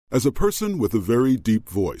As a person with a very deep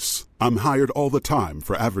voice, I'm hired all the time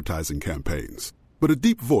for advertising campaigns. But a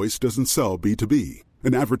deep voice doesn't sell B2B,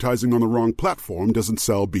 and advertising on the wrong platform doesn't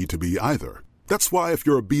sell B2B either. That's why if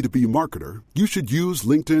you're a B2B marketer, you should use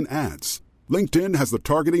LinkedIn ads. LinkedIn has the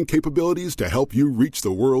targeting capabilities to help you reach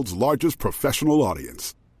the world's largest professional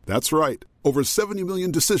audience. That's right, over 70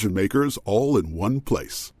 million decision makers all in one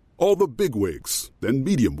place. All the big wigs, then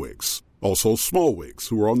medium wigs, also small wigs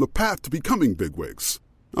who are on the path to becoming big wigs.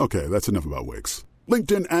 Okay, that's enough about wigs.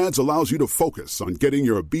 LinkedIn ads allows you to focus on getting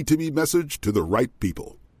your B2B message to the right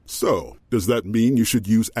people. So, does that mean you should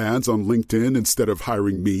use ads on LinkedIn instead of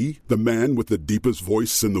hiring me, the man with the deepest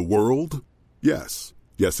voice in the world? Yes.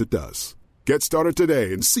 Yes, it does. Get started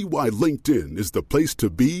today and see why LinkedIn is the place to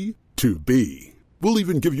be to be. We'll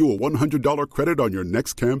even give you a $100 credit on your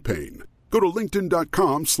next campaign. Go to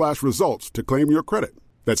linkedin.com/results to claim your credit.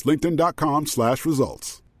 That's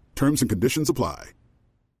linkedin.com/results. Terms and conditions apply.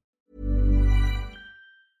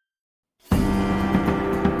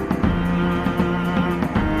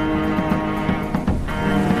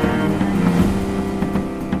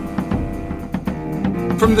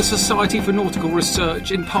 From the Society for Nautical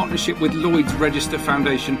Research in partnership with Lloyd's Register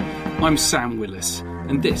Foundation, I'm Sam Willis,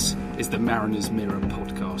 and this is the Mariner's Mirror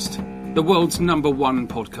podcast, the world's #1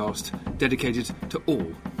 podcast dedicated to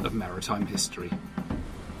all of maritime history.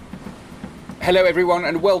 Hello everyone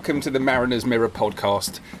and welcome to the Mariner's Mirror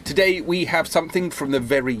podcast. Today we have something from the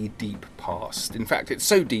very deep past. In fact, it's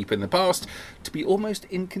so deep in the past to be almost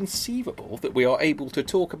inconceivable that we are able to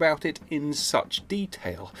talk about it in such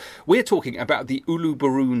detail. We're talking about the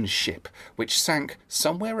Uluburun ship, which sank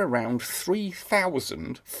somewhere around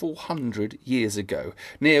 3,400 years ago,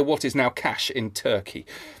 near what is now Kaş in Turkey.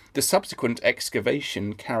 The subsequent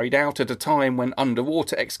excavation, carried out at a time when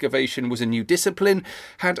underwater excavation was a new discipline,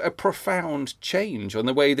 had a profound change on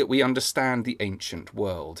the way that we understand the ancient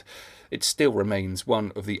world. It still remains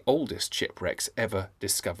one of the oldest shipwrecks ever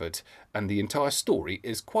discovered, and the entire story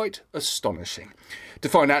is quite astonishing. To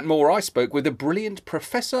find out more, I spoke with the brilliant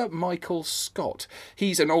Professor Michael Scott.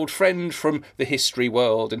 He's an old friend from the history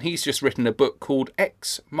world, and he's just written a book called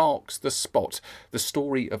X Marks the Spot, the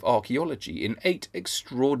story of archaeology in 8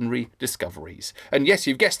 extraordinary discoveries. And yes,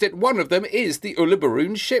 you've guessed it, one of them is the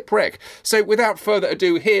Uluburun shipwreck. So without further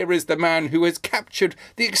ado, here is the man who has captured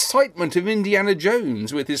the excitement of Indiana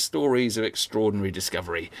Jones with his stories of extraordinary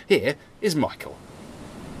discovery. Here is Michael.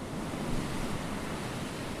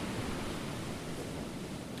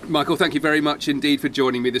 Michael, thank you very much indeed for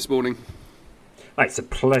joining me this morning. It's a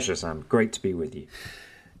pleasure, Sam. Great to be with you.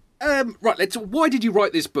 Why did you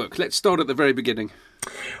write this book? Let's start at the very beginning.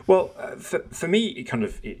 Well, for me,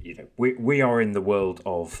 we are in the world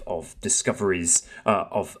of discoveries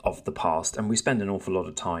of the past, and we spend an awful lot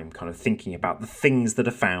of time kind of thinking about the things that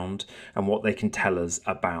are found and what they can tell us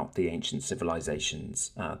about the ancient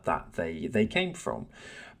civilizations that they came from.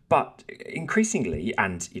 But increasingly,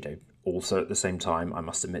 and also at the same time, I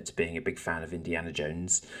must admit to being a big fan of Indiana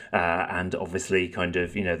Jones, and obviously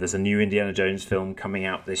there's a new Indiana Jones film coming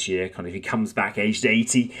out this year, he comes back aged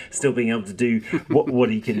 80, still being able to do what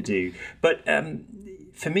he can do. But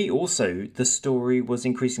for me also, the story was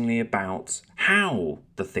increasingly about how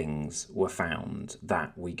the things were found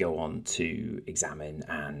that we go on to examine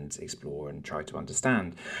and explore and try to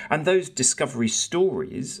understand. And those discovery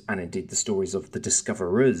stories, and indeed the stories of the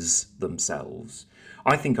discoverers themselves,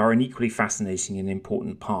 I think are an equally fascinating and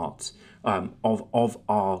important part of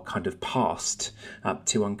our kind of past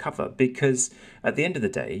to uncover. Because at the end of the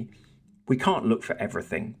day, we can't look for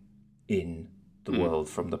everything in the world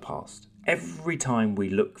from the past. Every time we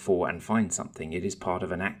look for and find something, it is part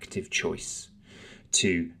of an active choice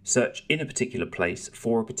to search in a particular place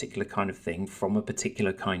for a particular kind of thing from a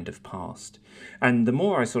particular kind of past. And the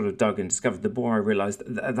more I sort of dug and discovered, the more I realised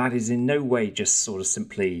that is in no way just sort of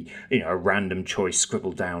simply, a random choice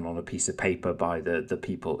scribbled down on a piece of paper by the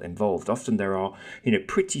people involved. Often there are,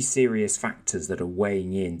 pretty serious factors that are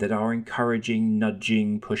weighing in, that are encouraging,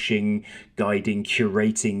 nudging, pushing, guiding,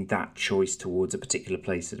 curating that choice towards a particular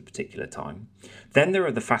place at a particular time. Then there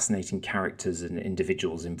are the fascinating characters and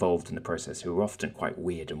individuals involved in the process who are often quite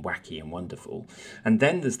weird and wacky and wonderful. And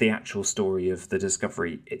then there's the actual story of the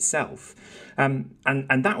discovery itself. And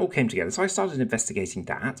that all came together. So I started investigating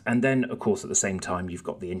that. And then, of course, at the same time, you've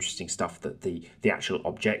got the interesting stuff that the actual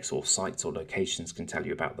objects or sites or locations can tell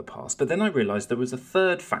you about the past. But then I realised there was a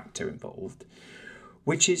third factor involved,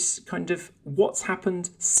 which is kind of what's happened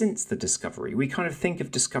since the discovery. We kind of think of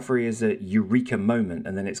discovery as a eureka moment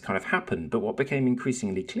and then it's kind of happened. But what became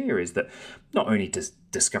increasingly clear is that not only does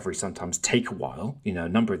discovery sometimes take a while, a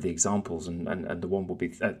number of the examples and the one we'll be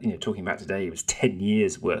talking about today was 10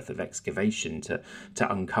 years worth of excavation to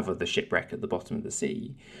uncover the shipwreck at the bottom of the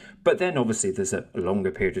sea. But then obviously there's a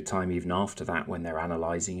longer period of time even after that when they're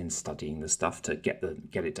analysing and studying the stuff to get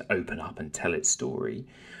it to open up and tell its story.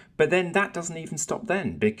 But then that doesn't even stop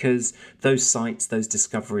then, because those sites, those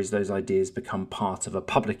discoveries, those ideas become part of a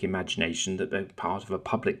public imagination, that they're part of a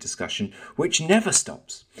public discussion, which never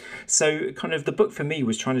stops. So kind of the book for me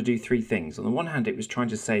was trying to do three things. On the one hand, it was trying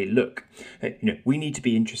to say, look, we need to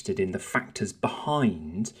be interested in the factors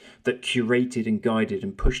behind that curated and guided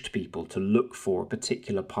and pushed people to look for a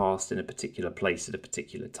particular past in a particular place at a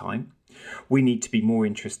particular time. We need to be more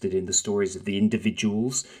interested in the stories of the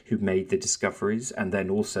individuals who made the discoveries, and then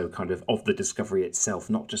also kind of the discovery itself,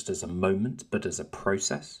 not just as a moment, but as a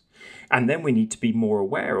process. And then we need to be more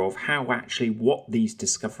aware of how actually what these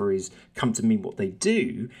discoveries come to mean, what they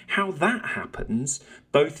do, how that happens,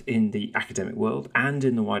 both in the academic world and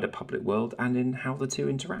in the wider public world, and in how the two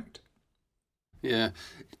interact. Yeah.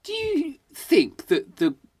 Do you think that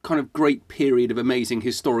the kind of great period of amazing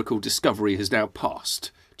historical discovery has now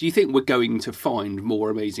passed? Do you think we're going to find more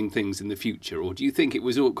amazing things in the future? Or do you think it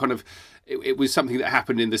was all kind of, it was something that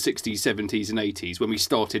happened in the 60s, 70s and 80s when we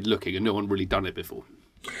started looking and no one really done it before?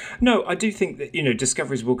 No, I do think that,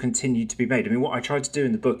 discoveries will continue to be made. I mean, what I tried to do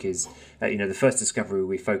in the book is, the first discovery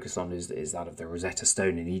we focus on is that of the Rosetta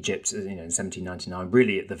Stone in Egypt, in 1799,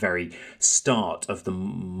 really at the very start of the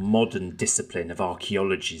modern discipline of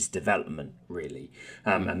archaeology's development, really.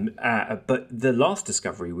 But the last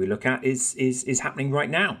discovery we look at is happening right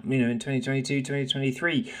now, in 2022,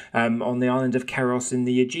 2023, on the island of Keros in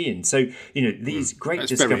the Aegean. So, these great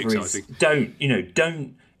discoveries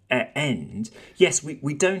don't end. Yes,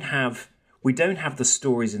 we don't have the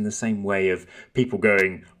stories in the same way of people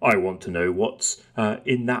going, I want to know what's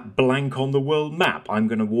in that blank on the world map. I'm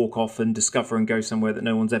going to walk off and discover and go somewhere that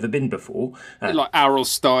no one's ever been before. Like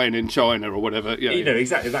Arlstein in China or whatever. Yeah,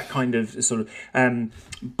 exactly that kind of sort of...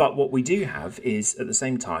 but what we do have is, at the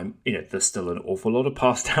same time, there's still an awful lot of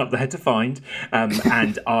past out there to find.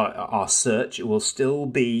 And our search will still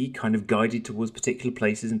be kind of guided towards particular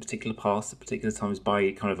places and particular pasts at particular times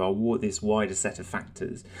by kind of this wider set of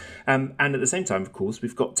factors. And at the same time, of course,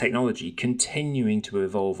 we've got technology continuing to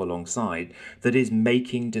evolve alongside that is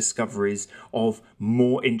making discoveries of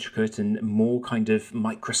more intricate and more kind of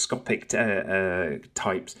microscopic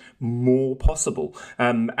types more possible.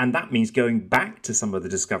 And that means going back to some of the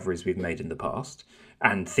discoveries we've made in the past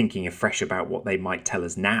and thinking afresh about what they might tell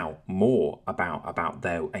us now more about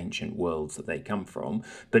their ancient worlds that they come from.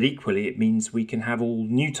 But equally, it means we can have all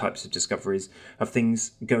new types of discoveries of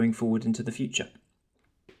things going forward into the future.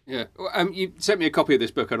 Yeah, you sent me a copy of this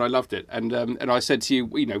book and I loved it. And I said to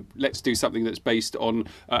you, let's do something that's based on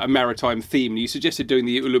a maritime theme. And you suggested doing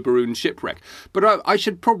the Uluburun shipwreck. But I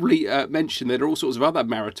should probably mention there are all sorts of other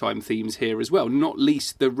maritime themes here as well, not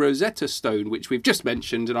least the Rosetta Stone, which we've just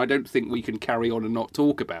mentioned. And I don't think we can carry on and not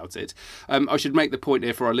talk about it. I should make the point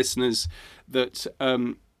here for our listeners that...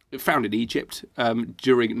 found in Egypt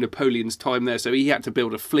during Napoleon's time there. So he had to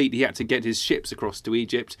build a fleet. He had to get his ships across to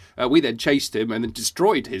Egypt. We then chased him and then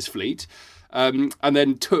destroyed his fleet and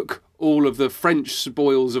then took all of the French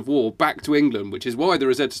spoils of war back to England, which is why the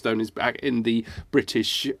Rosetta Stone is back in the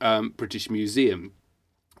British Museum.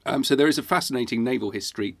 So there is a fascinating naval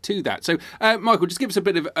history to that. So, Michael, just give us a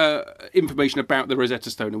bit of information about the Rosetta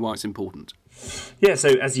Stone and why it's important. Yeah, so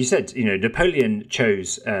as you said, Napoleon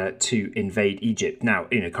chose to invade Egypt. Now,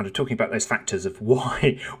 kind of talking about those factors of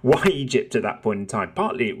why Egypt at that point in time.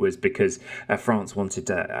 Partly it was because France wanted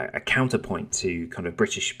a counterpoint to kind of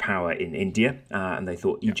British power in India, and they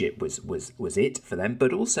thought Egypt was it for them.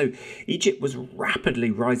 But also, Egypt was rapidly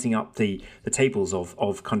rising up the tables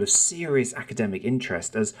of kind of serious academic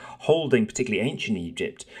interest as holding, particularly ancient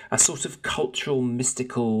Egypt, a sort of cultural,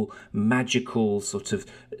 mystical, magical, sort of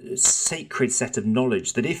sacred set of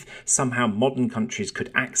knowledge that if somehow modern countries could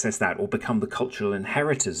access that or become the cultural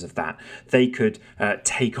inheritors of that, they could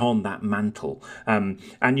take on that mantle. And,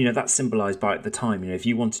 that's symbolised by, at the time, if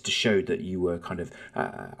you wanted to show that you were kind of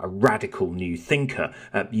a radical new thinker,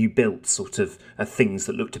 you built sort of things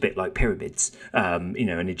that looked a bit like pyramids,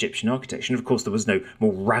 in Egyptian architecture. And of course, there was no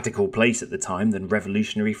more radical place at the time than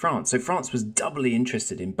revolutionary revolutionary France. So France was doubly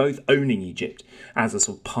interested in both owning Egypt as a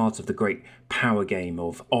sort of part of the great power game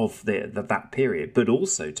of that period, but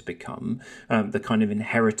also to become the kind of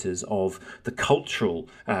inheritors of the cultural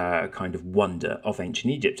kind of wonder of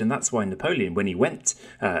ancient Egypt. And that's why Napoleon, when he went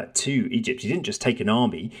to Egypt, he didn't just take an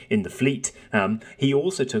army in the fleet. He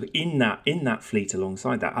also took in that fleet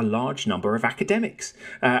alongside that a large number of academics,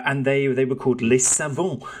 and they were called les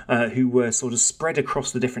savants, who were sort of spread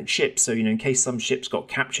across the different ships. So in case some ships got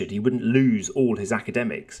captured, he wouldn't lose all his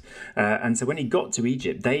academics. And so when he got to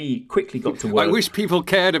Egypt, they quickly got to work. I wish people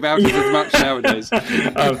cared about it as much nowadays.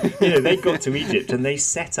 They got to Egypt and they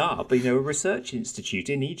set up, a research institute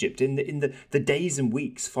in Egypt in the days and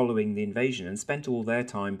weeks following the invasion, and spent all their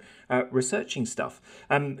time researching stuff.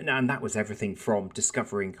 And that was everything from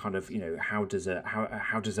discovering kind of how does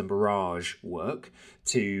a mirage work,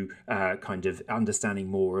 to kind of understanding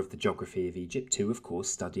more of the geography of Egypt, to of course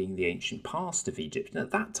studying the ancient past of Egypt. And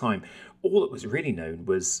at that time, all that was really known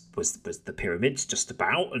was the pyramids, just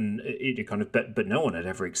about, and but no one had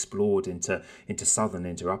ever explored into southern,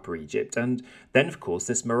 into Upper Egypt. And then, of course,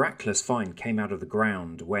 this miraculous find came out of the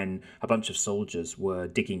ground when a bunch of soldiers were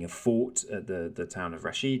digging a fort at the town of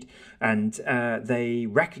Rashid, and they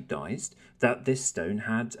recognised that this stone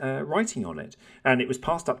had writing on it, and it was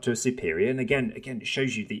passed up to a superior. And again, it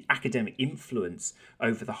shows you the academic influence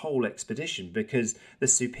over the whole expedition, because the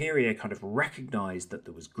superior kind of recognised that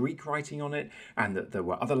there was Greek writing on it, and that there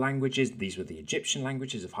were other languages. These were the Egyptian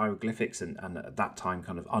languages of hieroglyphics, and at that time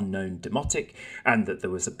kind of unknown Demotic, and that there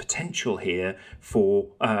was a potential here for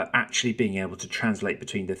actually being able to translate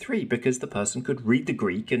between the three, because the person could read the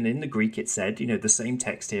Greek, and in the Greek it said, the same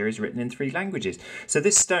text here is written in three languages. So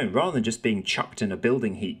this stone, rather than just being chucked in a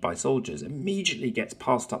building heap by soldiers, immediately gets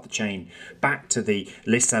passed up the chain back to the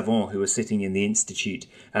les savants who are sitting in the institute,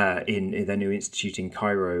 in their new institute in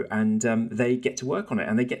Cairo, and they get to work on it.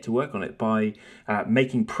 And they get to work on it by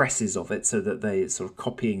making presses of it, so that they sort of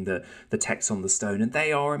copying the text on the stone, and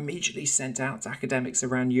they are immediately sent out to academics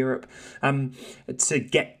around Europe to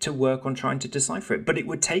get to work on trying to decipher it. But it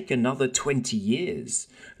would take another 20 years,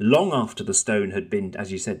 long after the stone had been,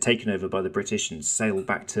 as you said, taken over by the British and sailed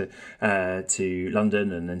back to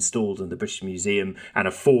London and installed in the British Museum, and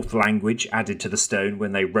a fourth language added to the stone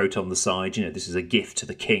when they wrote on the side, this is a gift to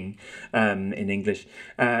the king, in English.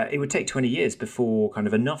 It would take 20 years before kind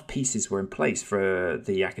of enough pieces were in place for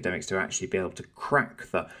the academics to actually be able to crack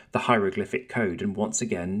the hieroglyphic code and once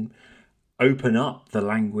again open up the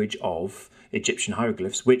language of Egyptian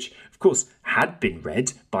hieroglyphs, which of course had been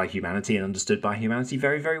read by humanity and understood by humanity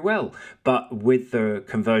very, very well. But with the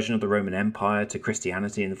conversion of the Roman Empire to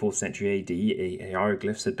Christianity in the 4th century AD,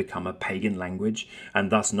 hieroglyphs had become a pagan language,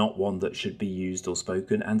 and thus not one that should be used or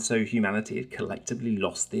spoken. And so humanity had collectively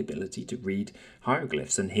lost the ability to read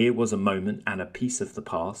hieroglyphs. And here was a moment and a piece of the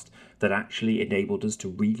past that actually enabled us to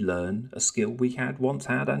relearn a skill we had once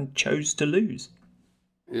had and chose to lose.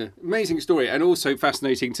 Yeah, amazing story, and also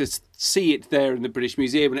fascinating to see it there in the British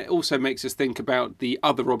Museum. And it also makes us think about the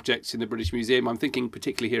other objects in the British Museum. I'm thinking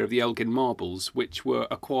particularly here of the Elgin marbles, which were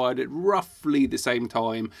acquired at roughly the same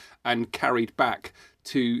time and carried back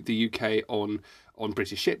to the UK on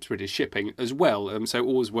British ships, British shipping as well. So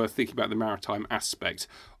always worth thinking about the maritime aspect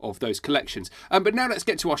of those collections. But now let's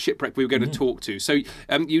get to our shipwreck we were going to talk to. So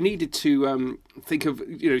you needed to think of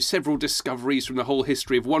several discoveries from the whole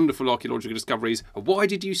history of wonderful archaeological discoveries. Why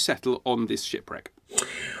did you settle on this shipwreck?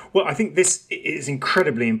 Well, I think this is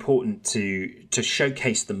incredibly important to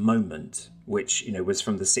showcase the moment, which was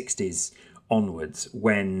from the 60s onwards,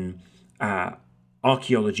 when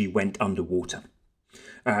archaeology went underwater.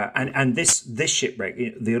 And this shipwreck,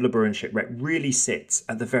 the Uluburun shipwreck, really sits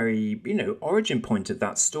at the very origin point of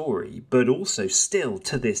that story, but also still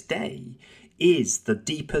to this day is the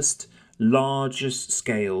deepest, largest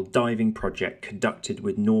scale diving project conducted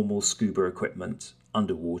with normal scuba equipment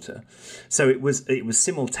underwater. So it was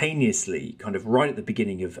simultaneously kind of right at the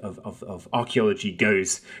beginning of archaeology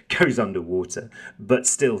goes underwater, but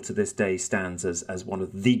still to this day stands as one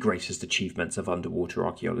of the greatest achievements of underwater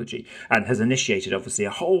archaeology, and has initiated obviously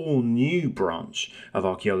a whole new branch of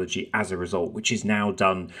archaeology as a result, which is now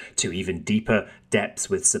done to even deeper depths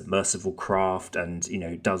with submersible craft, and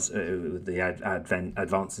does the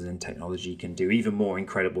advances in technology can do even more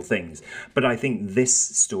incredible things. But I think this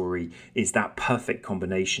story is that perfect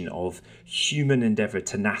combination of human endeavour,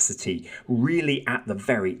 tenacity, really at the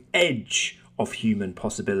very edge of human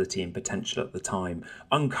possibility and potential at the time,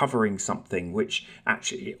 uncovering something which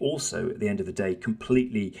actually also at the end of the day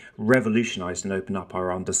completely revolutionised and opened up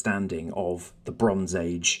our understanding of the Bronze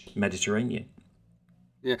Age Mediterranean.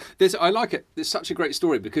 Yeah, I like it. It's such a great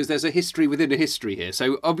story because there's a history within a history here.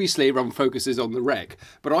 So obviously everyone focuses on the wreck,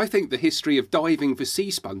 but I think the history of diving for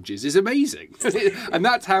sea sponges is amazing. And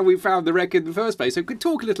that's how we found the wreck in the first place. So could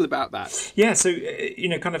talk a little about that. Yeah, so,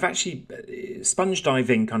 kind of actually sponge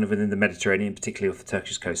diving kind of within the Mediterranean, particularly off the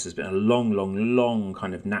Turkish coast, has been a long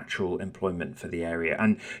kind of natural employment for the area.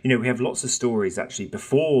 And, we have lots of stories actually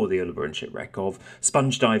before the Uluburun shipwreck of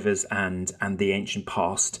sponge divers and the ancient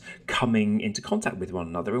past coming into contact with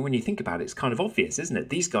one another. And when you think about it, it's kind of obvious, isn't it?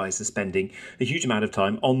 These guys are spending a huge amount of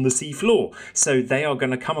time on the sea floor, so they are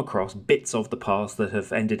going to come across bits of the past that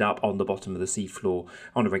have ended up on the bottom of the sea floor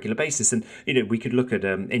on a regular basis. And we could look at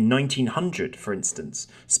in 1900, for instance,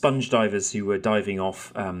 sponge divers who were diving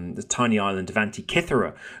off the tiny island of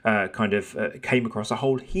Antikythera came across a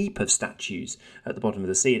whole heap of statues at the bottom of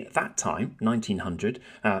the sea. And at that time, 1900,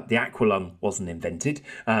 the aqualung wasn't invented.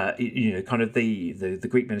 The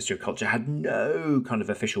Greek Ministry of Culture had no kind of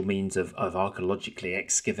official means of archaeologically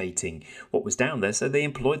excavating what was down there, so they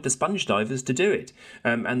employed the sponge divers to do it,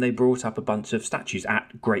 and they brought up a bunch of statues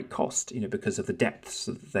at great cost, because of the depths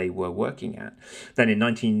that they were working at. Then in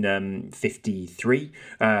 1953,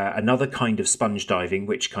 another kind of sponge diving,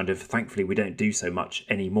 which kind of thankfully we don't do so much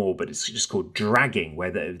anymore, but it's just called dragging,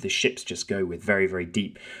 where the ships just go with very, very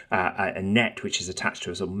deep a net which is attached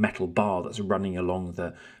to a sort of metal bar that's running along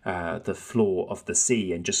the floor of the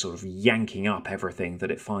sea and just sort of yanking up everything that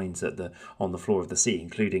it finds on the floor of the sea,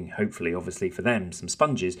 including, hopefully, obviously for them, some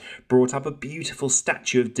sponges, brought up a beautiful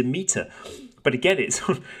statue of Demeter. But again,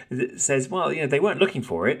 it says, well, they weren't looking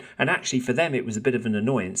for it, and actually for them it was a bit of an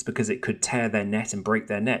annoyance because it could tear their net and break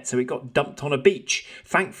their net. So it got dumped on a beach,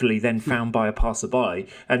 thankfully then found by a passerby,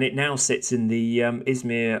 and it now sits in the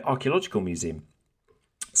Izmir Archaeological Museum.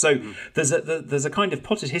 So there's a kind of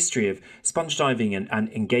potted history of sponge diving and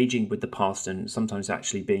engaging with the past, and sometimes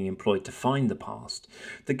actually being employed to find the past,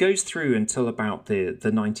 that goes through until about the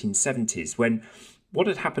 1970s, when what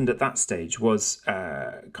had happened at that stage was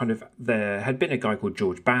there had been a guy called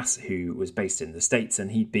George Bass who was based in the States,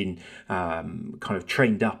 and he'd been kind of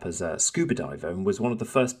trained up as a scuba diver and was one of the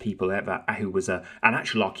first people ever who was an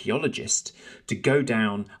actual archaeologist to go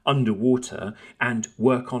down underwater and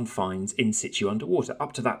work on finds in situ underwater.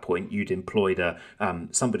 Up to that point, you'd employed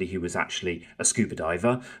somebody who was actually a scuba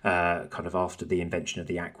diver, kind of after the invention of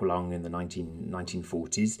the aqualung in the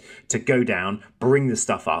 1940s, to go down, bring the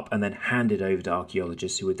stuff up, and then hand it over to archaeologists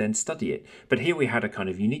who would then study it. But here we had a kind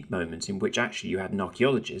of unique moment in which actually you had an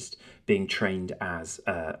archaeologist being trained as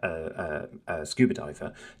a scuba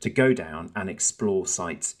diver to go down and explore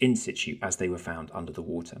sites in situ as they were found under the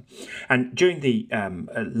water. And during the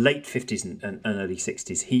late 50s and early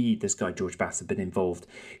 60s, this guy George Bass had been involved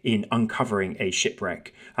in uncovering a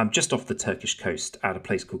shipwreck just off the Turkish coast at a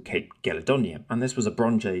place called Cape Gelidonia. And this was a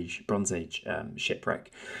Bronze Age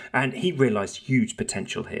shipwreck. And he realised huge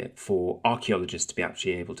potential here for archaeologists to be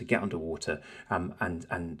actually able to get underwater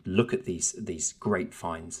and look at these great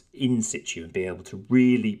finds in situ and be able to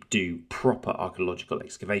really do proper archaeological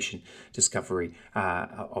excavation discovery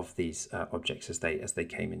of these objects as they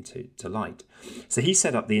came into light. So he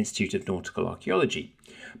set up the Institute of Nautical Archaeology,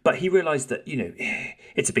 but he realised that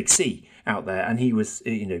it's a big sea out there, and he was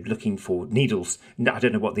looking for needles. I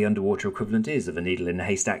don't know what the underwater equivalent is of a needle in a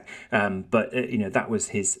haystack, but that was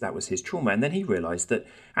his trauma. And then he realised that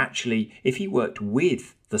actually, if he worked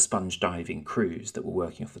with the sponge diving crews that were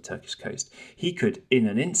working off the Turkish coast, he could, in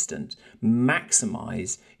an instant,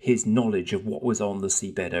 maximise his knowledge of what was on the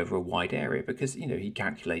seabed over a wide area, because he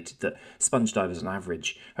calculated that sponge divers on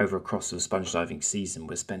average over a course of a sponge diving season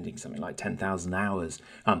were spending something like 10,000 hours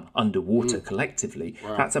underwater collectively.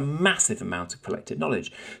 Wow. That's a massive amount of collective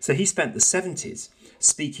knowledge. So he spent the 70s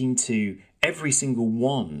speaking to every single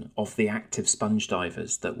one of the active sponge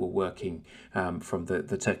divers that were working from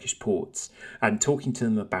the Turkish ports, and talking to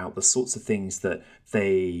them about the sorts of things that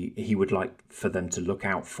he would like for them to look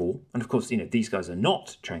out for. And of course, these guys are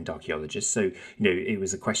not trained archaeologists, so it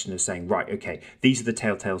was a question of saying, right, okay, these are the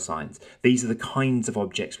telltale signs. These are the kinds of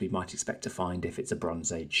objects we might expect to find if it's a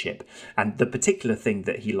Bronze Age ship. And the particular thing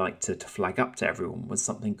that he liked to flag up to everyone was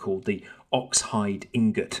something called the oxhide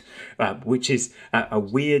ingot, which is a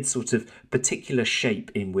weird sort of particular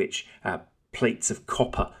shape in which plates of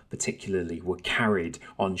copper particularly were carried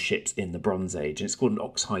on ships in the Bronze Age. And it's called an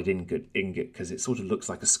oxhide ingot because it sort of looks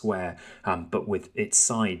like a square, but with its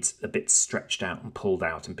sides a bit stretched out and pulled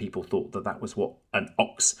out. And people thought that was what an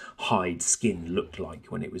ox hide skin looked like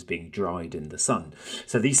when it was being dried in the sun.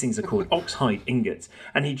 So these things are called oxhide ingots.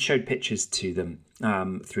 And he'd showed pictures to them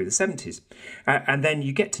through the 70s. And then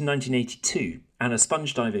you get to 1982, and a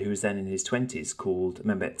sponge diver who was then in his 20s called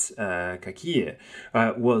Mehmet Kakir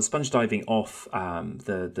was sponge diving off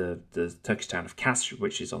the Turkish town of Kas,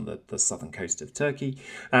 which is on the southern coast of Turkey.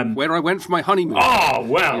 Where I went for my honeymoon. Oh,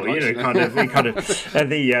 well, you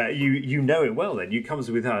know it well then. It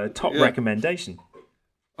comes with a top recommendation.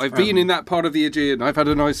 I've been in that part of the Aegean. I've had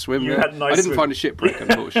a nice swim. I didn't find a shipwreck,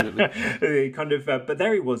 unfortunately. But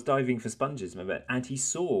there he was diving for sponges, remember? And he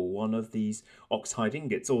saw one of these oxhide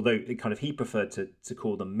ingots, although he preferred to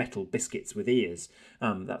call them metal biscuits with ears.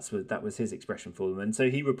 That was his expression for them. And so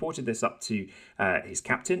he reported this up to his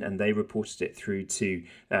captain, and they reported it through to.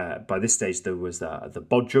 By this stage, there was the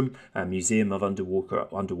Bodrum Museum of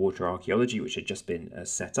Underwater Archaeology, which had just been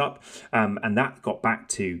set up, and that got back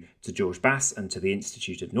to George Bass and to the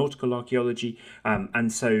Institute of Nautical Archaeology. And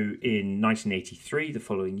so in 1983, the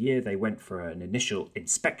following year, they went for an initial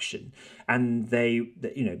inspection, and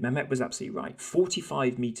Mehmet was absolutely right.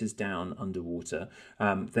 45 meters down underwater,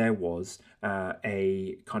 there was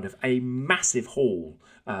a massive haul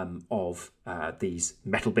of these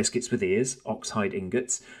metal biscuits with ears, oxhide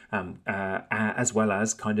ingots, as well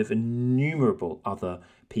as kind of innumerable other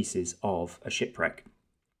pieces of a shipwreck.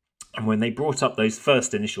 And when they brought up those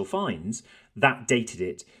first initial finds, that dated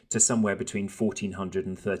it to somewhere between 1400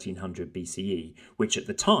 and 1300 BCE, which at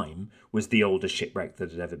the time was the oldest shipwreck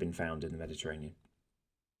that had ever been found in the Mediterranean.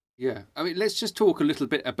 Yeah, I mean, let's just talk a little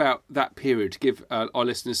bit about that period to give our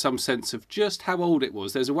listeners some sense of just how old it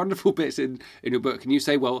was. There's a wonderful bit in your book, and you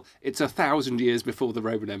say, well, it's 1,000 years before the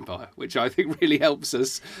Roman Empire, which I think really helps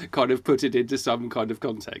us kind of put it into some kind of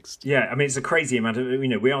context. Yeah, I mean, it's a crazy amount of,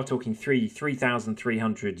 we are talking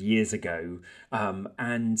 3,300 years ago.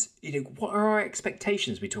 And, what are our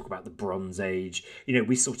expectations? We talk about the Bronze Age.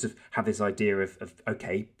 We sort of have this idea of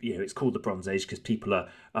okay, it's called the Bronze Age because people are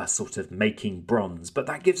sort of making bronze, but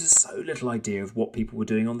that gives us so little idea of what people were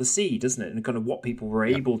doing on the sea, doesn't it? And kind of what people were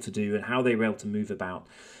able to do and how they were able to move about.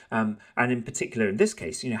 And in particular, in this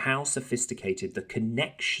case, how sophisticated the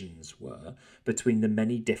connections were between the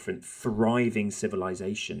many different thriving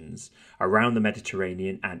civilizations around the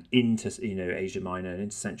Mediterranean and into, Asia Minor and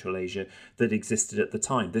into Central Asia that existed at the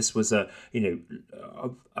time. This was we're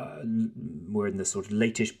in the sort of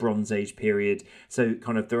latish Bronze Age period. So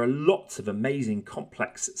there are lots of amazing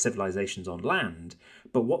complex civilizations on land.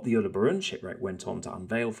 But what the Uluburun shipwreck went on to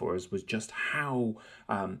unveil for us was just how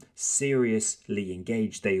seriously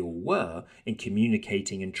engaged they all were in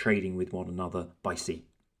communicating and trading with one another by sea.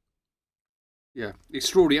 Yeah,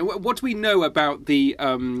 extraordinary. What do we know about the?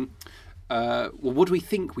 What do we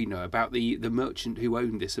think we know about the merchant who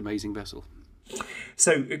owned this amazing vessel?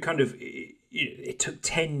 So it took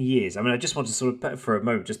 10 years. I mean, I just want to sort of, for a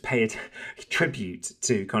moment, just pay a tribute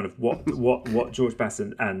to kind of what George Bass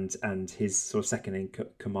and his sort of second in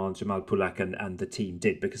command, Jamal Pulak, and the team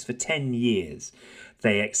did. Because for 10 years,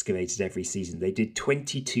 they excavated every season. They did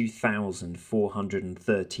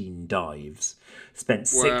 22,413 dives, spent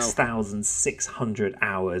 6,600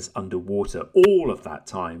 hours underwater, all of that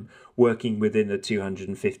time working within a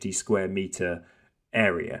 250 square metre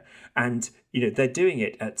area. And they're doing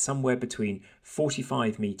it at somewhere between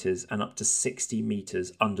 45 meters and up to 60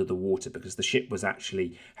 meters under the water, because the ship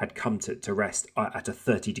had come to rest at a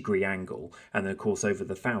 30-degree angle, and then of course over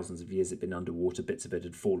the thousands of years it'd been underwater, bits of it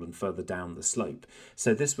had fallen further down the slope.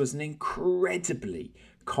 So this was an incredibly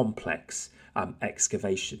complex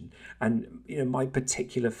excavation. And my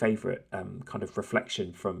particular favorite kind of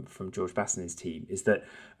reflection from George Bass and his team is that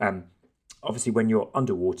obviously, when you're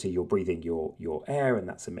underwater, you're breathing your air, and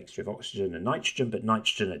that's a mixture of oxygen and nitrogen, but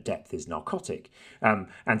nitrogen at depth is narcotic.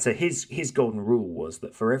 And so his golden rule was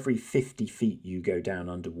that for every 50 feet you go down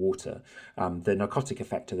underwater, the narcotic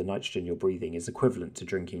effect of the nitrogen you're breathing is equivalent to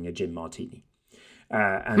drinking a gin martini.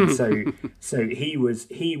 And so he was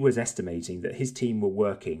estimating that his team were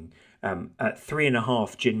working at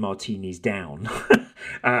 3.5 gin martinis down,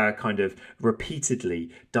 kind of repeatedly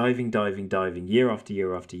diving year after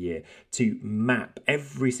year after year to map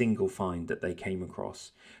every single find that they came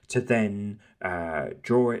across, to then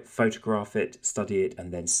draw it, photograph it, study it,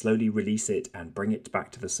 and then slowly release it and bring it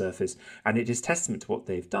back to the surface. And it is testament to what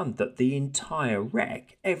they've done that the entire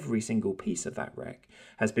wreck, every single piece of that wreck,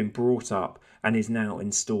 has been brought up and is now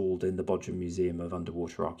installed in the Bodrum Museum of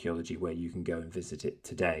Underwater Archaeology, where you can go and visit it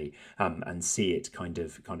today. and see it kind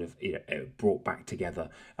of brought back together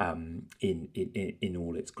in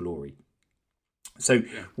all its glory. So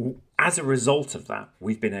as a result of that,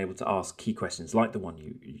 we've been able to ask key questions like the one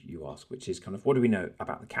you asked, which is kind of, what do we know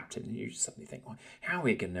about the captain? And you suddenly think, well, how are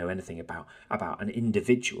we going to know anything about an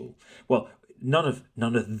individual? Well, none of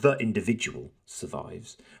the individual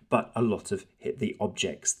survives, but a lot of the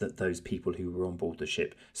objects that those people who were on board the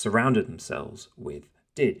ship surrounded themselves with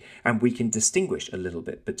did. And we can distinguish a little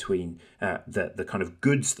bit between the kind of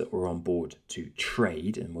goods that were on board to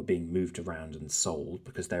trade and were being moved around and sold,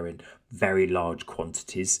 because they're in very large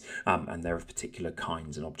quantities, and they're of particular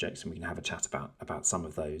kinds and objects, and we can have a chat about some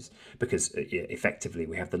of those, because effectively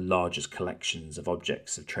we have the largest collections of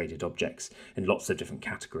objects, of traded objects, in lots of different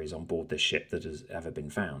categories on board this ship that has ever been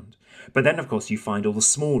found. But then, of course, you find all the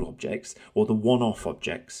small objects, or the one-off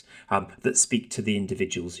objects, that speak to the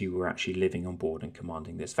individuals who were actually living on board and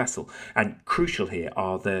commanding this vessel. And crucial here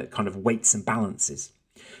are the kind of weights and balances.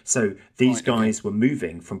 So these guys were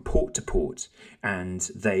moving from port to port, and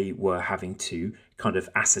they were having to kind of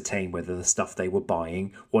ascertain whether the stuff they were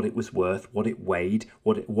buying, what it was worth, what it weighed,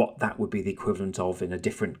 what that would be the equivalent of in a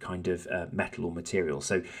different kind of metal or material.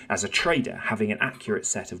 So as a trader, having an accurate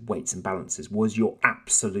set of weights and balances was your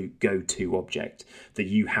absolute go-to object that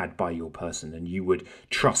you had by your person, and you would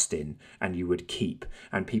trust in and you would keep.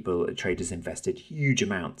 And traders invested huge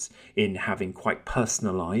amounts in having quite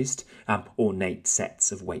personalized, ornate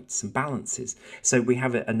sets of weights and balances. So we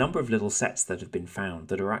have a number of little sets that have been found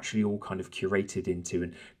that are actually all kind of curated into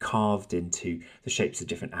and carved into the shapes of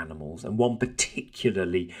different animals, and one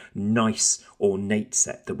particularly nice ornate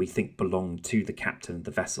set that we think belonged to the captain of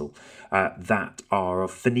the vessel, that are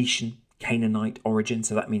of Phoenician, Canaanite origin,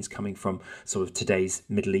 so that means coming from sort of today's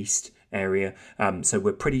Middle East area. So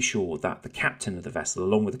we're pretty sure that the captain of the vessel,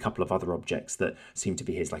 along with a couple of other objects that seem to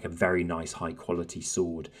be his, like a very nice high quality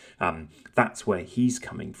sword, that's where he's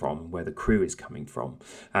coming from, where the crew is coming from.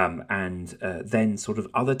 And then sort of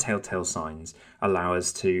other telltale signs allow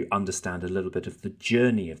us to understand a little bit of the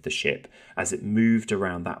journey of the ship as it moved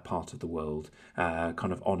around that part of the world,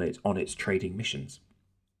 kind of on its trading missions.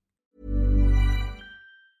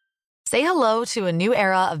 Say hello to a new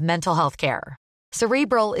era of mental health care.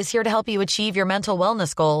 Cerebral is here to help you achieve your mental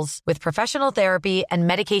wellness goals with professional therapy and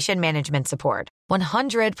medication management support.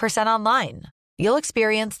 100% online. You'll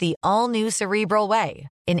experience the all-new Cerebral Way,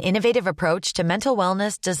 an innovative approach to mental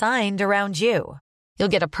wellness designed around you. You'll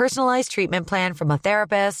get a personalized treatment plan from a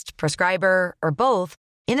therapist, prescriber, or both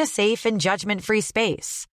in a safe and judgment-free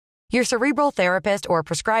space. Your Cerebral therapist or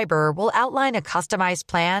prescriber will outline a customized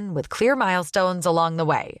plan with clear milestones along the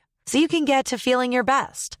way, so you can get to feeling your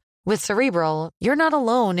best. With Cerebral, you're not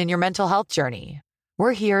alone in your mental health journey.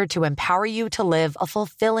 We're here to empower you to live a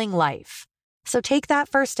fulfilling life. So take that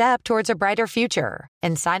first step towards a brighter future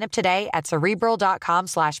and sign up today at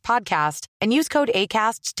Cerebral.com/podcast and use code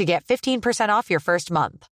ACAST to get 15% off your first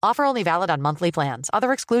month. Offer only valid on monthly plans.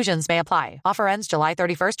 Other exclusions may apply. Offer ends July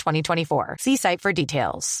 31st, 2024. See site for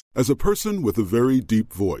details. As a person with a very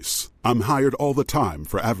deep voice, I'm hired all the time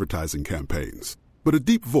for advertising campaigns. But a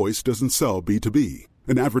deep voice doesn't sell B2B.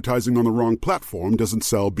 And advertising on the wrong platform doesn't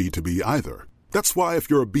sell B2B either. That's why if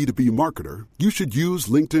you're a B2B marketer, you should use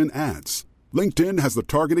LinkedIn ads. LinkedIn has the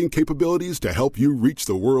targeting capabilities to help you reach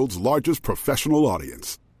the world's largest professional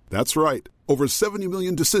audience. That's right, over 70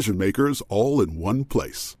 million decision makers all in one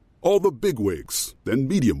place. All the big wigs, then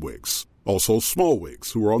medium wigs, also small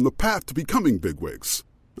wigs who are on the path to becoming big wigs.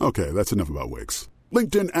 Okay, that's enough about wigs.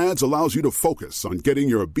 LinkedIn ads allows you to focus on getting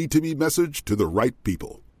your B2B message to the right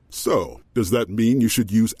people. So, does that mean you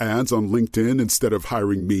should use ads on LinkedIn instead of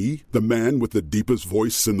hiring me, the man with the deepest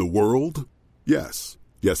voice in the world? Yes.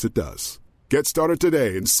 Yes, it does. Get started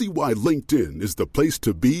today and see why LinkedIn is the place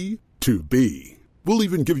to be to be. We'll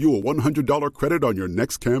even give you a $100 credit on your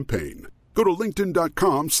next campaign. Go to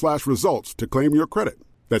linkedin.com/results to claim your credit.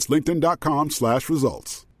 That's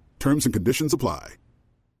linkedin.com/results. Terms and conditions apply.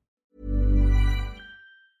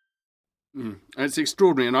 It's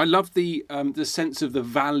extraordinary, and I love the sense of the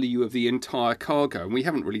value of the entire cargo. And we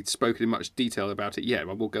haven't really spoken in much detail about it yet.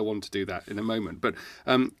 We'll go on to do that in a moment. But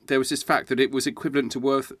there was this fact that it was equivalent to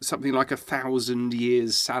worth something like 1,000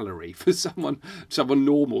 years' salary for someone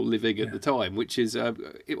normal living at the time, which is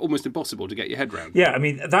almost impossible to get your head around. Yeah, I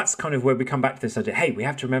mean, that's kind of where we come back to this idea. Hey, we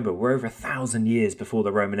have to remember we're over 1,000 years before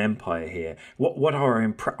the Roman Empire here. What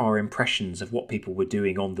are our impressions of what people were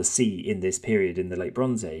doing on the sea in this period in the Late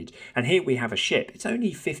Bronze Age? And here we have a ship. It's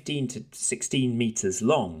only 15 to 16 meters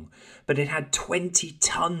long, but it had 20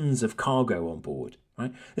 tons of cargo on board.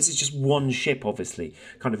 Right? This is just one ship, obviously.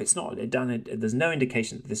 It's not done. There's no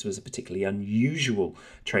indication that this was a particularly unusual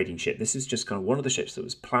trading ship. This is just kind of one of the ships that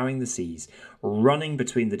was ploughing the seas, running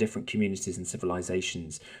between the different communities and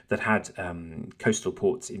civilizations that had coastal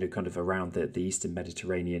ports, kind of around the eastern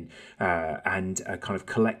Mediterranean, and kind of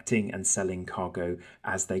collecting and selling cargo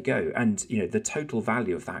as they go. And the total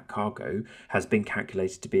value of that cargo has been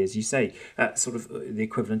calculated to be, as you say, sort of the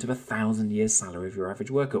equivalent of 1,000 years' salary of your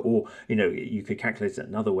average worker, or you could calculate it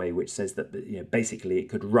another way, which says that basically it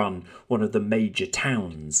could run one of the major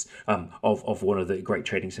towns of one of the great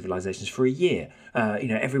trading civilizations for a year.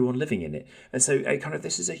 Everyone living in it, and so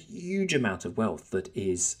this is a huge amount of wealth that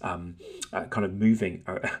is kind of moving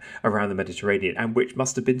around the Mediterranean, and which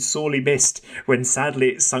must have been sorely missed when sadly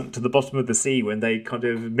it sunk to the bottom of the sea, when they kind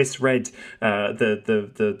of misread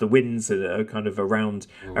the winds kind of around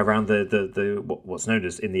the what's known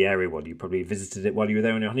as in the area. Well, you probably visited it while you were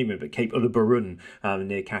there on your honeymoon, but Cape Uluburun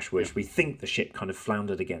near Kashwish, we think the ship kind of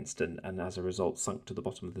floundered against and as a result sunk to the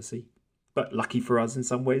bottom of the sea. But lucky for us in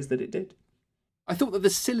some ways that it did. I thought that the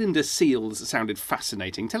cylinder seals sounded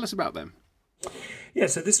fascinating. Tell us about them. Yeah,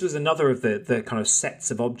 so this was another of the kind of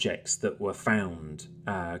sets of objects that were found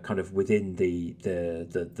kind of within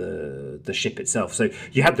the ship itself. So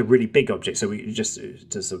you had the really big objects. So we just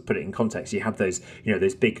to sort of put it in context, you had those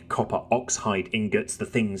those big copper oxhide ingots, the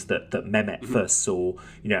things that Mehmet first saw.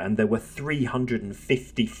 And there were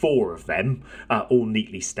 354 of them, all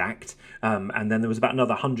neatly stacked. And then there was about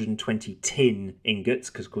another 120 tin ingots,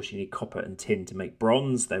 because of course you need copper and tin to make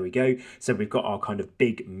bronze. There we go. So we've got our kind of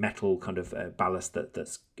big metal kind of ballast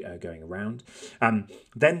that's going around.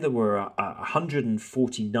 Then there were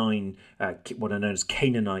 149 what are known as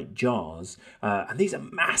Canaanite jars, and these are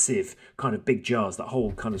massive kind of big jars that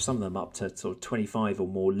hold kind of some of them up to sort of 25 or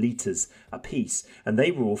more litres a piece, and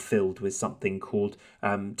they were all filled with something called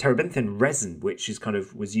terebinthine resin, which is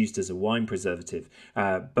was used as a wine preservative,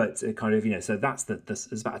 but so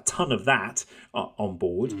there's about a ton of that on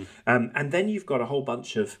board. And then you've got a whole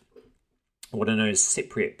bunch of what are known as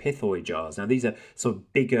Cypriot pithoi jars. Now, these are sort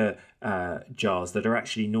of bigger jars that are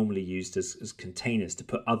actually normally used as containers to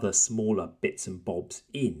put other smaller bits and bobs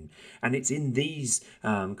in. And it's in these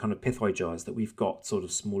kind of pithoi jars that we've got sort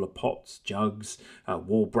of smaller pots, jugs,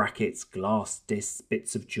 wall brackets, glass discs,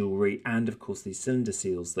 bits of jewellery, and of course these cylinder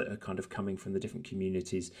seals that are kind of coming from the different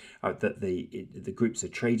communities that the groups are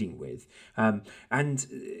trading with. And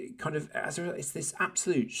kind of as a result, it's this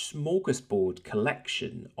absolute smorgasbord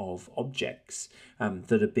collection of objects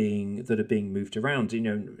that are being moved around.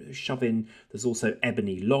 Shove in. There's also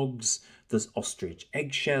ebony logs. There's ostrich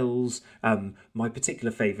eggshells. My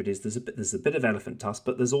particular favourite is there's a bit of elephant tusk,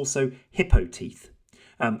 but there's also hippo teeth.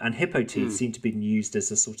 And hippo teeth seem to be used as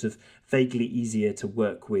a sort of vaguely easier to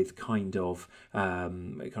work with kind of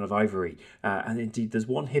ivory. And indeed, there's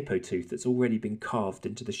one hippo tooth that's already been carved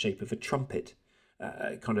into the shape of a trumpet.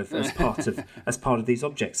 As part of these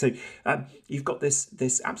objects. So you've got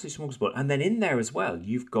this absolute smorgasbord, and then in there as well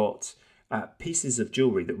you've got pieces of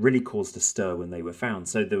jewellery that really caused a stir when they were found.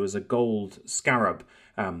 So there was a gold scarab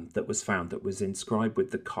that was found that was inscribed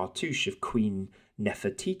with the cartouche of Queen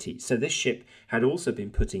Nefertiti. So this ship had also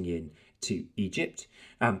been putting in to Egypt.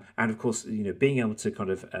 And of course, being able to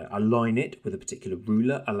kind of align it with a particular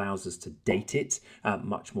ruler allows us to date it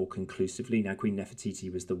much more conclusively. Now, Queen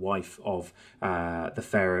Nefertiti was the wife of the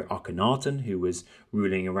pharaoh Akhenaten, who was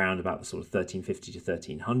ruling around about the sort of 1350 to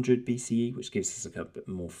 1300 BCE, which gives us a bit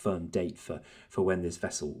more firm date for when this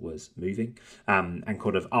vessel was moving. And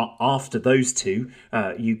kind of after those two,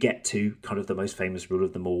 you get to kind of the most famous ruler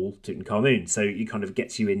of them all, Tutankhamun. So it kind of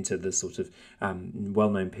gets you into the sort of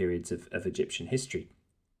well-known periods of Egyptian history.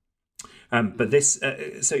 But this,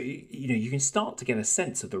 so you can start to get a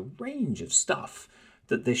sense of the range of stuff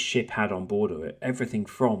that this ship had on board of it. Everything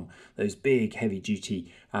from those big,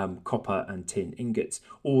 heavy-duty copper and tin ingots,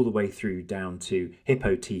 all the way through down to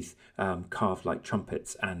hippo teeth carved like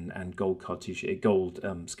trumpets and gold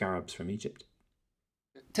scarabs from Egypt.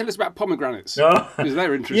 Tell us about pomegranates, because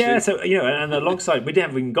they're interesting. Yeah, so, and alongside, we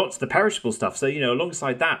haven't even got to the perishable stuff. So,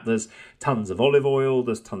 alongside that, there's tons of olive oil,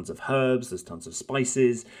 there's tons of herbs, there's tons of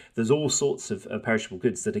spices, there's all sorts of perishable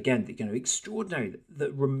goods that, again, extraordinary.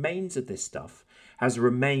 The remains of this stuff has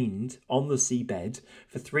remained on the seabed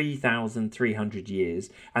for 3,300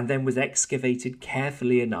 years and then was excavated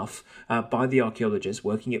carefully enough by the archaeologists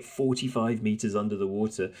working at 45 metres under the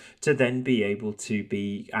water to then be able to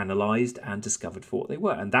be analysed and discovered for what they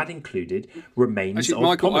were. And that included remains of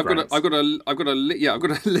Michael, pomegranates. I've got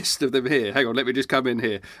a list of them here. Hang on, let me just come in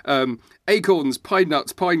here. Acorns, pine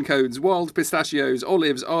nuts, pine cones, wild pistachios,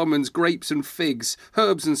 olives, almonds, grapes and figs,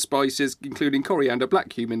 herbs and spices, including coriander, black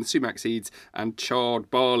cumin, sumac seeds and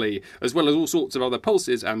charred barley, as well as all sorts of other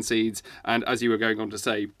pulses and seeds, and, as you were going on to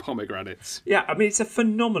say, pomegranates. Yeah, I mean, it's a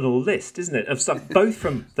phenomenal list, isn't it, of stuff, both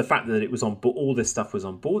from the fact that it was on all this stuff was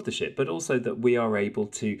on board the ship, but also that we are able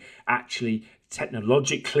to actually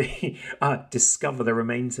technologically discover the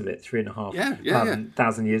remains of it 3,500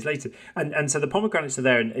 thousand years later. And so the pomegranates are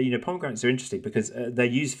there, and pomegranates are interesting because they're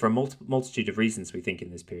used for a multitude of reasons, we think, in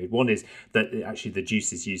this period. One is that actually the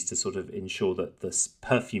juice is used to sort of ensure that the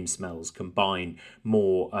perfume smells combine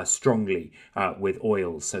more strongly with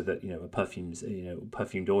oils, so that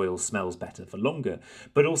perfumed oil smells better for longer.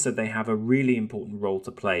 But also they have a really important role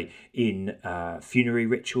to play in funerary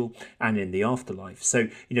ritual and in the afterlife. So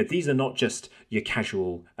these are not just your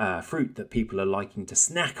casual fruit that people are liking to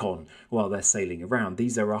snack on while they're sailing around.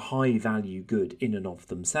 These are a high value good in and of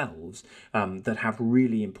themselves that have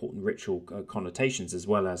really important ritual connotations, as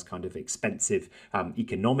well as kind of expensive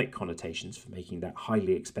economic connotations for making that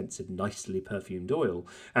highly expensive, nicely perfumed oil,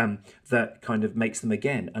 that kind of makes them,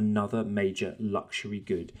 again, another major luxury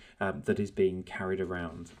good that is being carried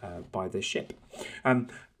around by this ship.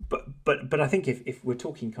 But I think if we're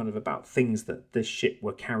talking kind of about things that this ship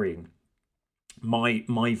were carrying,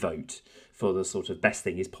 my vote for the sort of best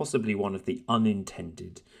thing is possibly one of the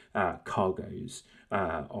unintended cargoes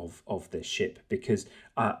of this ship, because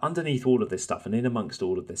underneath all of this stuff and in amongst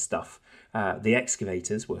all of this stuff, the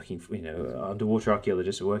excavators working, underwater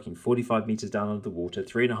archaeologists are working 45 metres down under the water,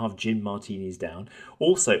 3.5 gin martinis down,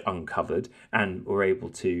 also uncovered, and were able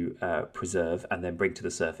to preserve and then bring to the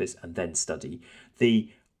surface and then study the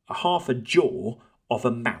half a jaw of a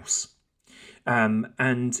mouse.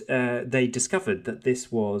 And they discovered that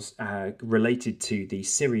this was related to the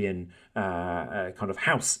Syrian kind of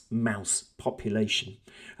house mouse population.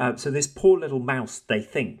 So this poor little mouse, they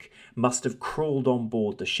think, must have crawled on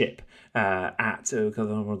board the ship at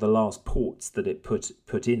one of the last ports that it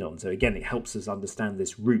put in on. So again, it helps us understand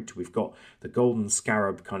this route. We've got the golden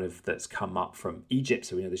scarab kind of that's come up from Egypt,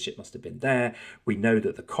 so we know the ship must have been there. We know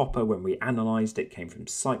that the copper, when we analysed it, came from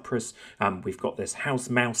Cyprus. We've got this house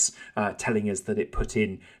mouse telling us that it put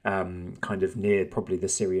in kind of near probably the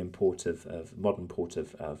Syrian port of modern port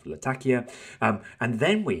of Latakia. And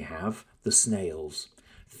then we have the snails.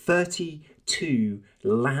 32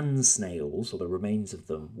 land snails, or the remains of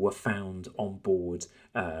them, were found on board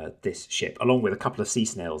this ship, along with a couple of sea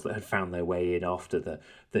snails that had found their way in after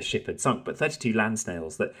the ship had sunk. But 32 land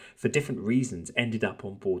snails that, for different reasons, ended up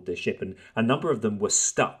on board this ship, and a number of them were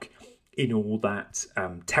stuck in all that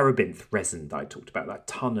terebinth resin that I talked about, that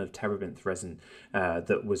ton of terebinth resin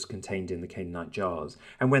that was contained in the Canaanite jars.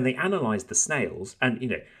 And when they analysed the snails, and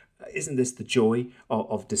isn't this the joy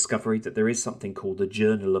of discovery, that there is something called the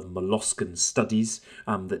Journal of Molluscan Studies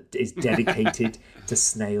that is dedicated to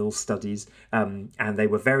snail studies, and they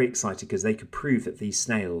were very excited because they could prove that these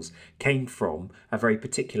snails came from a very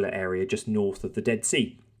particular area just north of the Dead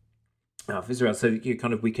Sea. So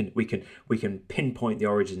we can pinpoint the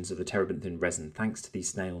origins of the terebinth resin thanks to these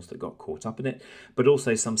snails that got caught up in it, but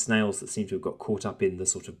also some snails that seem to have got caught up in the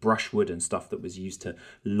sort of brushwood and stuff that was used to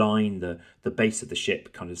line the base of the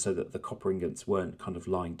ship, kind of so that the copper ingots weren't kind of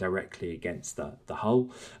lying directly against the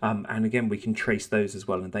hull. And again, we can trace those as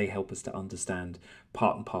well, and they help us to understand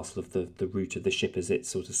part and parcel of the route of the ship as it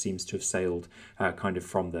sort of seems to have sailed kind of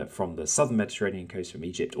from the southern Mediterranean coast, from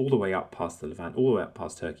Egypt, all the way up past the Levant, all the way up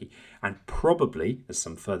past Turkey, and probably, as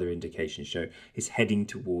some further indications show, is heading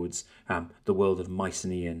towards the world of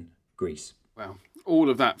Mycenaean Greece. Wow. All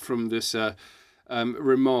of that from this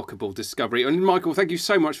remarkable discovery. And Michael, thank you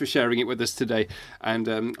so much for sharing it with us today. And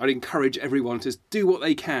I'd encourage everyone to do what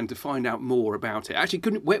they can to find out more about it.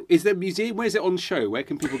 Actually, is there a museum? Where is it on show? Where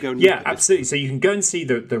can people go and look at absolutely. So you can go and see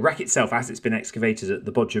the wreck itself as it's been excavated at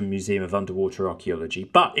the Bodrum Museum of Underwater Archaeology.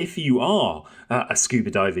 But if you are a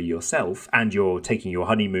scuba diver yourself and you're taking your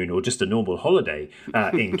honeymoon or just a normal holiday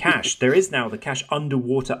in Cash, there is now the Cash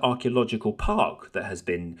Underwater Archaeological Park that has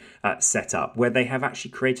been set up, where they have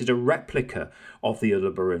actually created a replica of the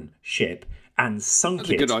Uluburun ship and sunk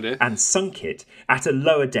it at a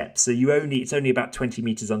lower depth. So it's only about 20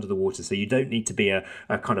 meters under the water. So you don't need to be a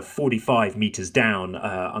kind of 45 meters down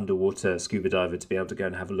underwater scuba diver to be able to go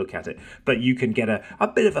and have a look at it. But you can get a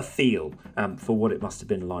bit of a feel for what it must have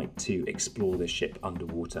been like to explore this ship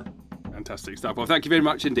underwater. Fantastic stuff. Well, thank you very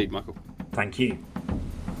much indeed, Michael. Thank you.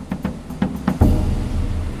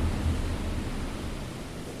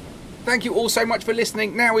 Thank you all so much for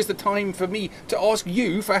listening. Now is the time for me to ask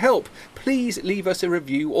you for help. Please leave us a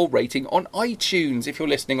review or rating on iTunes if you're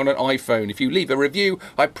listening on an iPhone. If you leave a review,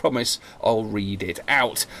 I promise I'll read it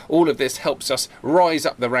out. All of this helps us rise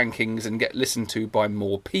up the rankings and get listened to by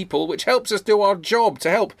more people, which helps us do our job to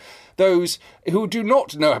help those who do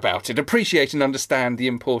not know about it appreciate and understand the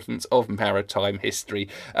importance of maritime history.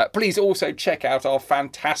 Please also check out our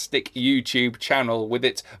fantastic YouTube channel with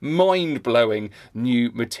its mind-blowing new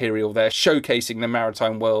material there, showcasing the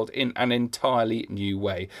maritime world in an entirely new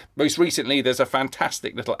way. Most recently, there's a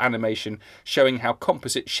fantastic little animation showing how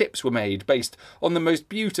composite ships were made based on the most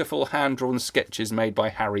beautiful hand-drawn sketches made by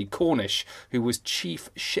Harry Cornish, who was Chief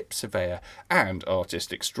Ship Surveyor and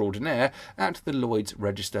Artist Extraordinaire at the Lloyd's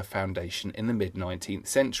Register Foundation in the mid-19th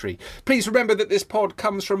century. Please remember that this pod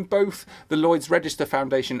comes from both the Lloyd's Register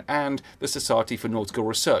Foundation and the Society for Nautical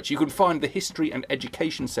Research. You can find the History and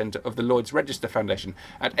Education Centre of the Lloyd's Register Foundation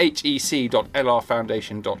at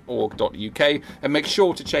hec.lrfoundation.org.uk, and make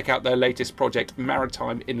sure to check out their latest project,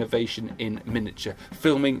 Maritime Innovation in Miniature,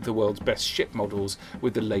 filming the world's best ship models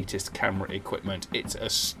with the latest camera equipment. It's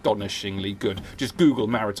astonishingly good. Just Google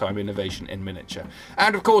Maritime Innovation in Miniature.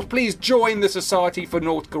 And of course, please join the Society for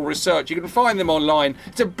Nautical Research. You can find them online.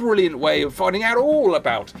 It's a brilliant way of finding out all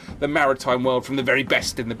about the maritime world from the very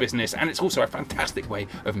best in the business, and it's also a fantastic way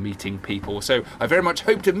of meeting people. So I very much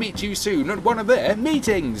hope to meet you soon at one of their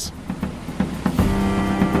meetings.